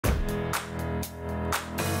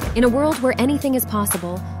In a world where anything is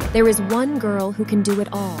possible, there is one girl who can do it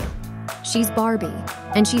all. She's Barbie,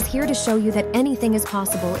 and she's here to show you that anything is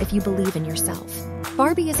possible if you believe in yourself.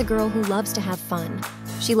 Barbie is a girl who loves to have fun.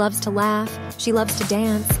 She loves to laugh, she loves to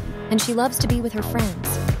dance, and she loves to be with her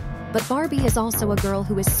friends. But Barbie is also a girl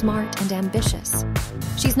who is smart and ambitious.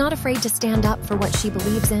 She's not afraid to stand up for what she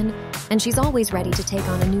believes in, and she's always ready to take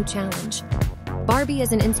on a new challenge. Barbie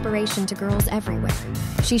is an inspiration to girls everywhere.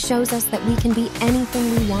 She shows us that we can be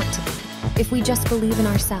anything we want to be, if we just believe in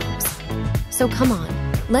ourselves. So come on,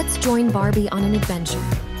 let's join Barbie on an adventure.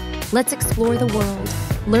 Let's explore the world,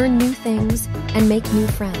 learn new things, and make new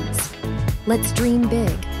friends. Let's dream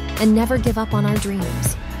big and never give up on our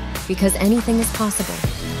dreams, because anything is possible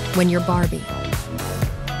when you're Barbie.